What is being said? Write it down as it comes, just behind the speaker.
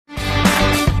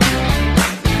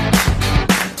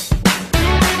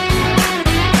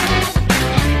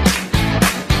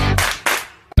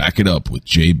It Up with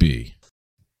JB.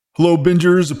 Hello,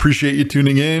 Bingers. Appreciate you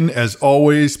tuning in. As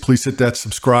always, please hit that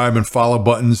subscribe and follow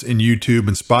buttons in YouTube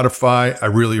and Spotify. I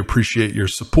really appreciate your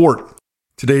support.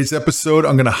 Today's episode,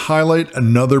 I'm going to highlight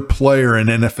another player in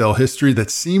NFL history that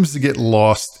seems to get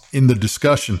lost in the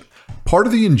discussion. Part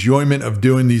of the enjoyment of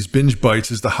doing these binge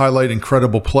bites is to highlight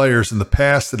incredible players in the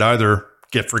past that either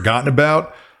get forgotten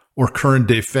about or current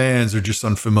day fans are just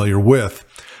unfamiliar with.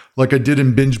 Like I did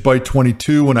in Binge Bite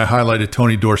 22 when I highlighted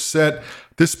Tony Dorsett,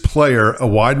 this player, a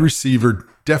wide receiver,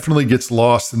 definitely gets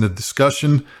lost in the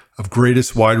discussion of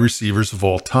greatest wide receivers of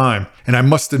all time. And I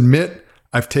must admit,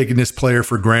 I've taken this player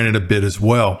for granted a bit as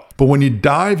well. But when you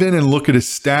dive in and look at his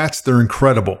stats, they're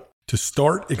incredible. To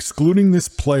start, excluding this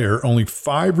player, only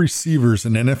 5 receivers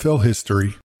in NFL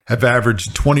history have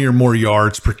averaged 20 or more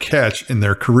yards per catch in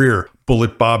their career.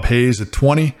 Bullet Bob Hayes at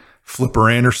 20, Flipper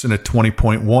Anderson at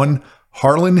 20.1,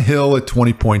 Harlan Hill at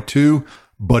 20.2,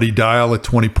 Buddy Dial at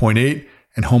 20.8,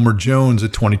 and Homer Jones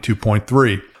at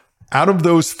 22.3. Out of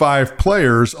those 5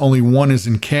 players, only one is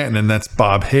in Canton, and that's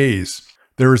Bob Hayes.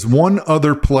 There is one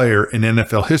other player in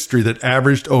NFL history that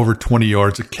averaged over 20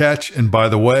 yards a catch, and by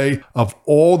the way, of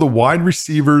all the wide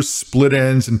receivers, split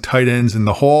ends, and tight ends in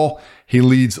the Hall, he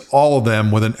leads all of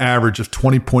them with an average of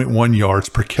 20.1 yards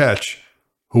per catch.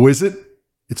 Who is it?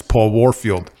 It's Paul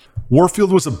Warfield.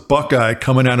 Warfield was a Buckeye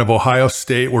coming out of Ohio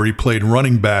State where he played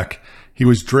running back. He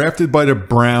was drafted by the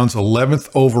Browns 11th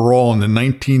overall in the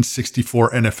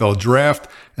 1964 NFL Draft,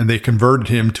 and they converted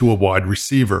him to a wide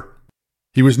receiver.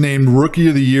 He was named Rookie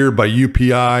of the Year by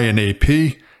UPI and AP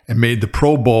and made the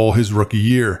Pro Bowl his rookie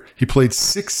year. He played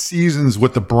 6 seasons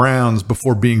with the Browns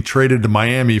before being traded to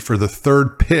Miami for the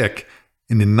 3rd pick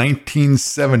in the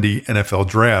 1970 NFL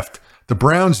Draft. The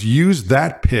Browns used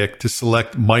that pick to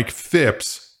select Mike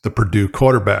Phipps, the Purdue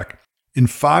quarterback. In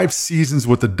 5 seasons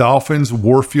with the Dolphins,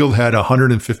 Warfield had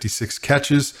 156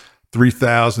 catches,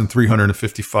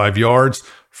 3,355 yards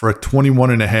for a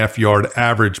 21.5 yard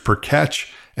average per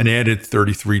catch and added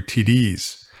 33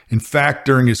 TDs. In fact,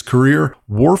 during his career,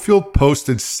 Warfield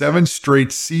posted 7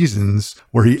 straight seasons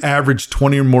where he averaged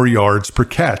 20 or more yards per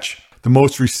catch. The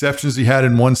most receptions he had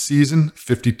in one season,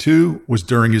 52, was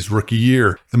during his rookie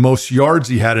year. The most yards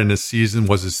he had in a season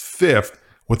was his 5th,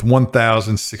 with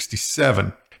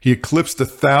 1,067. He eclipsed the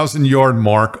 1,000-yard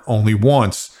mark only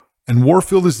once, and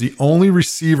Warfield is the only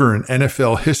receiver in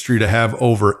NFL history to have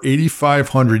over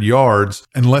 8,500 yards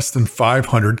and less than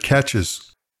 500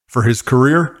 catches. For his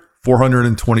career,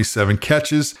 427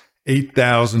 catches,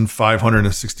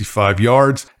 8,565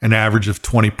 yards, an average of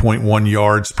 20.1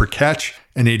 yards per catch,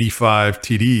 and 85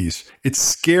 TDs. It's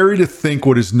scary to think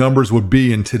what his numbers would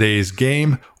be in today's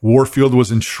game. Warfield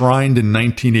was enshrined in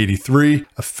 1983,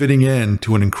 a fitting end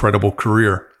to an incredible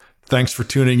career. Thanks for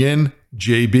tuning in.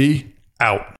 JB,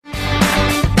 out.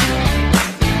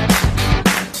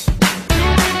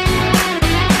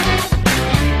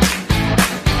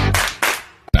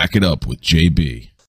 Back It Up with JB.